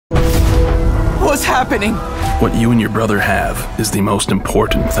What's happening? What you and your brother have is the most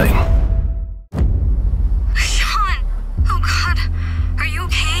important thing. Sean! Oh God, are you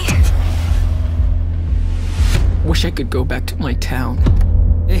okay? Wish I could go back to my town.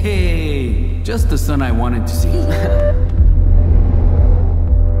 Hey, just the son I wanted to see.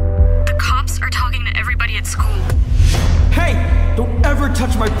 The cops are talking to everybody at school. Hey, don't ever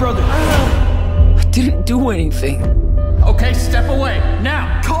touch my brother. I didn't do anything. Okay, step away,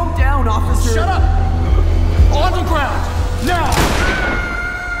 now. Calm down, officer. Shut up. On the ground, now.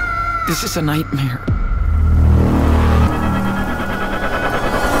 This is a nightmare.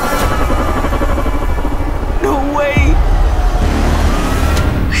 No way!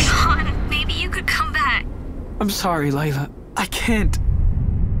 Sean, maybe you could come back. I'm sorry, Layla. I can't.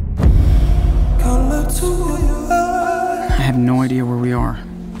 I have no idea where we are.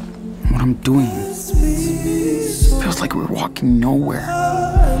 What I'm doing. Feels like we're walking nowhere.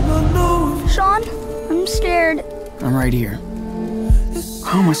 Sean, I'm scared. I'm right here.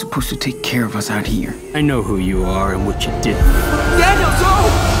 How am I supposed to take care of us out here? I know who you are and what you did. Daniel, go!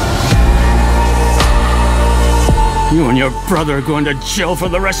 You and your brother are going to jail for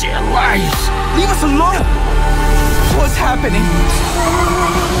the rest of your lives. Leave us alone! What's happening?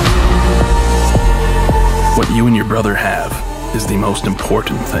 What you and your brother have is the most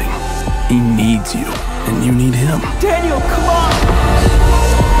important thing. He needs you, and you need him. Daniel, come on!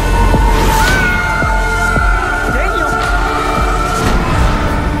 Daniel!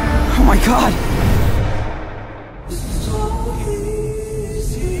 Oh my God!